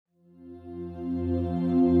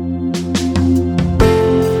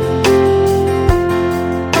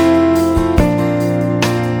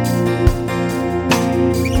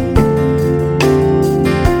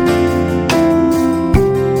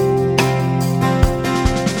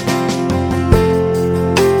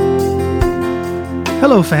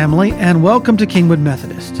Hello, family, and welcome to Kingwood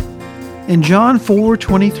Methodist. In John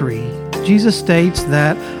 4:23, Jesus states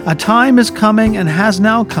that a time is coming and has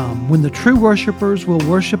now come when the true worshipers will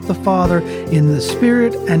worship the Father in the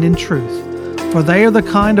Spirit and in truth, for they are the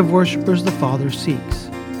kind of worshipers the Father seeks.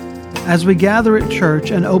 As we gather at church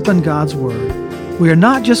and open God's Word, we are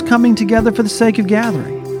not just coming together for the sake of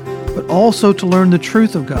gathering, but also to learn the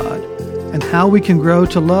truth of God and how we can grow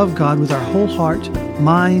to love God with our whole heart,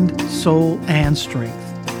 mind, soul, and strength.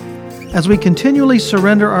 As we continually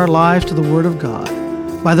surrender our lives to the Word of God,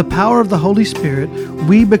 by the power of the Holy Spirit,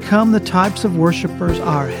 we become the types of worshipers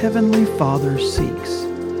our Heavenly Father seeks.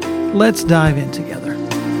 Let's dive in together.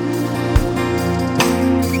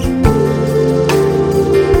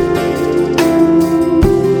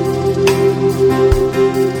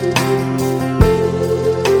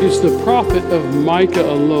 It's the prophet of Micah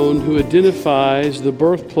alone who identifies the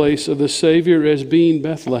birthplace of the Savior as being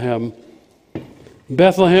Bethlehem.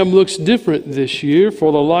 Bethlehem looks different this year,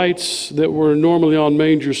 for the lights that were normally on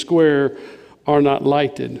Manger Square are not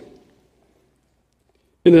lighted.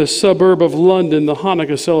 In a suburb of London, the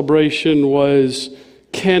Hanukkah celebration was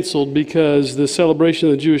canceled because the celebration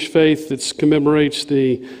of the Jewish faith that commemorates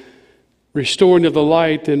the restoring of the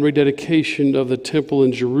light and rededication of the temple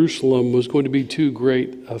in Jerusalem was going to be too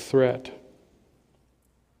great a threat.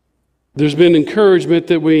 There's been encouragement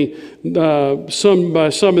that by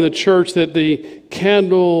some in the church, that the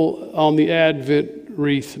candle on the Advent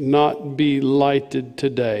wreath not be lighted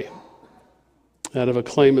today out of a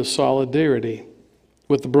claim of solidarity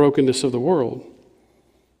with the brokenness of the world.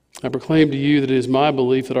 I proclaim to you that it is my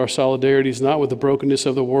belief that our solidarity is not with the brokenness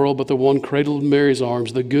of the world, but the one cradled in Mary's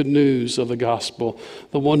arms, the good news of the gospel,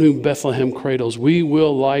 the one whom Bethlehem cradles. We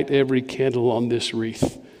will light every candle on this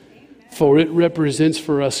wreath, for it represents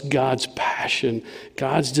for us God's passion,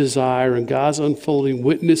 God's desire, and God's unfolding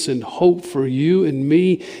witness and hope for you and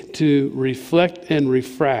me to reflect and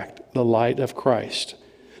refract the light of Christ.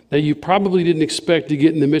 Now, you probably didn't expect to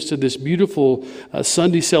get in the midst of this beautiful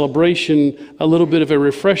Sunday celebration a little bit of a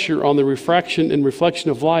refresher on the refraction and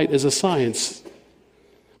reflection of light as a science.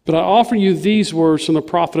 But I offer you these words from the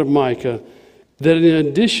prophet of Micah, that in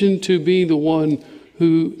addition to being the one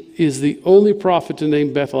who is the only prophet to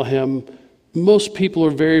name Bethlehem, most people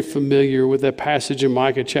are very familiar with that passage in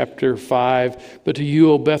Micah chapter 5. But to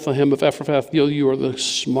you, O Bethlehem of Ephrathah, you are the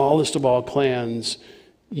smallest of all clans.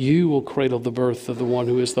 You will cradle the birth of the one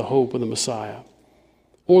who is the hope of the Messiah.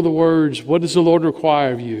 Or the words, what does the Lord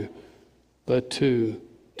require of you? But to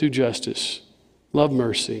do justice, love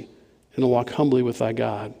mercy, and to walk humbly with thy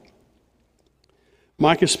God.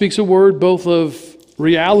 Micah speaks a word both of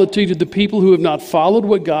reality to the people who have not followed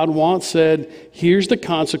what God wants, said, here's the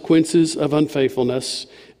consequences of unfaithfulness.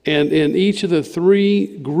 And in each of the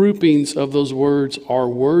three groupings of those words are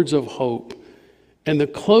words of hope. And the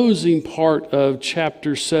closing part of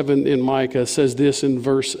chapter 7 in Micah says this in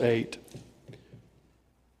verse 8.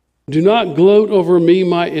 Do not gloat over me,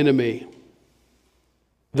 my enemy.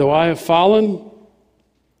 Though I have fallen,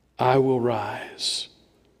 I will rise.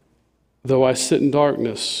 Though I sit in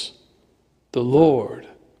darkness, the Lord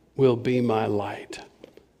will be my light.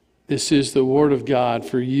 This is the word of God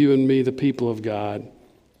for you and me, the people of God.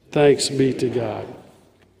 Thanks be to God.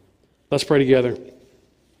 Let's pray together.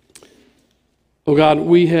 Oh God,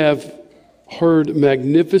 we have heard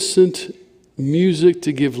magnificent music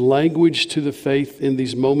to give language to the faith in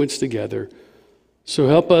these moments together. So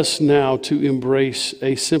help us now to embrace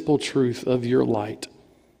a simple truth of your light,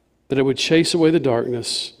 that it would chase away the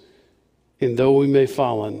darkness, and though we may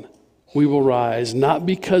fallen, we will rise, not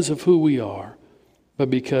because of who we are, but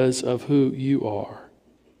because of who you are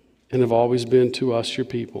and have always been to us, your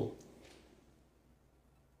people.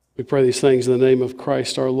 We pray these things in the name of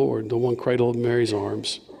Christ our Lord, the one cradled in Mary's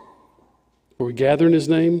arms. For we gather in his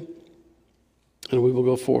name, and we will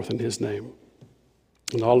go forth in his name.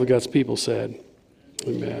 And all of God's people said,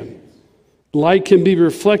 amen. Light can be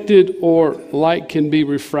reflected or light can be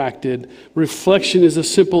refracted. Reflection is a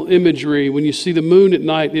simple imagery. When you see the moon at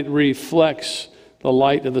night, it reflects the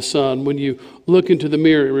light of the sun. When you look into the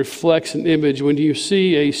mirror, it reflects an image. When you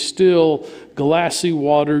see a still, glassy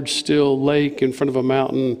watered, still lake in front of a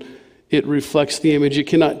mountain, it reflects the image. It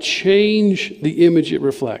cannot change the image it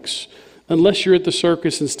reflects, unless you're at the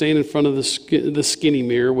circus and stand in front of the skinny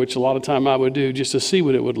mirror, which a lot of time I would do just to see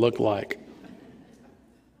what it would look like.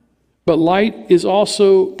 But light is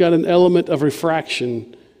also got an element of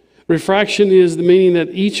refraction. Refraction is the meaning that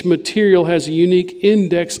each material has a unique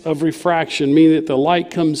index of refraction, meaning that the light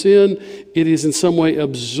comes in, it is in some way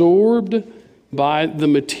absorbed, by the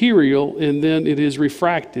material, and then it is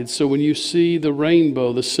refracted. So when you see the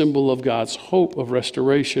rainbow, the symbol of God's hope of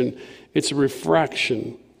restoration, it's a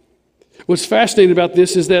refraction. What's fascinating about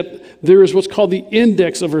this is that there is what's called the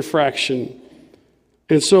index of refraction.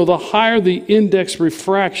 And so the higher the index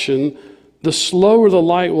refraction, the slower the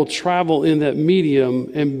light will travel in that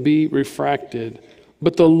medium and be refracted.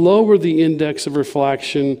 But the lower the index of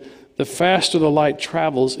reflection, the faster the light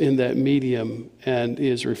travels in that medium and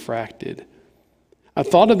is refracted. I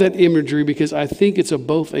thought of that imagery because I think it's a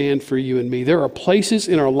both and for you and me. There are places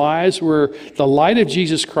in our lives where the light of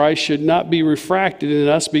Jesus Christ should not be refracted in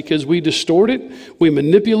us because we distort it, we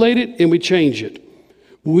manipulate it, and we change it.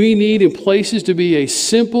 We need in places to be a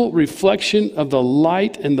simple reflection of the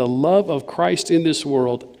light and the love of Christ in this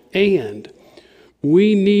world. And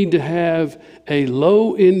we need to have a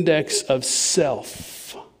low index of self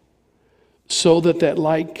so that that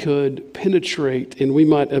light could penetrate and we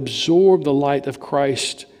might absorb the light of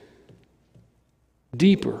Christ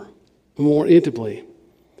deeper, more intimately.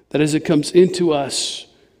 That as it comes into us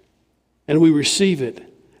and we receive it,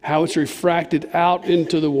 how it's refracted out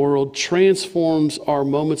into the world transforms our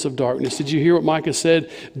moments of darkness. Did you hear what Micah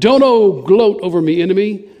said? Don't gloat over me,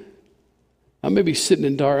 enemy. I may be sitting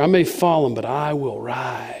in dark. I may fallen, but I will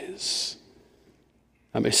rise.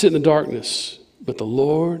 I may sit in the darkness, but the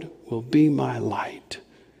Lord will be my light.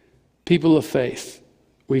 People of faith,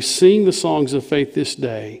 we sing the songs of faith this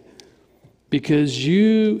day because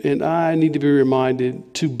you and I need to be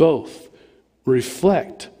reminded to both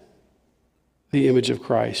reflect the image of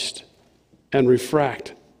Christ and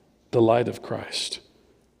refract the light of Christ.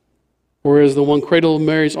 Whereas the one cradled in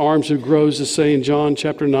Mary's arms who grows to say in John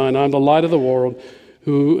chapter 9, I'm the light of the world.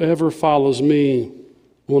 Whoever follows me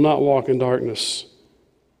will not walk in darkness,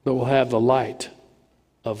 but will have the light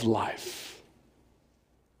of life.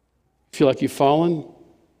 If you feel like you've fallen,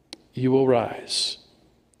 you will rise.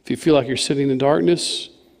 If you feel like you're sitting in darkness,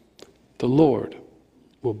 the Lord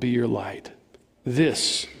will be your light.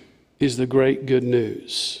 This is the great good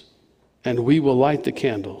news. And we will light the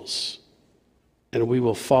candles. And we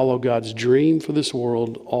will follow God's dream for this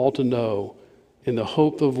world, all to know, in the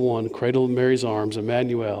hope of one cradled in Mary's arms,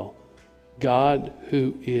 Emmanuel, God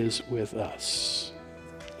who is with us.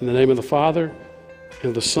 In the name of the Father, and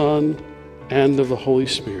of the Son, and of the Holy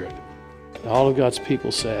Spirit. All of God's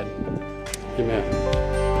people said, amen.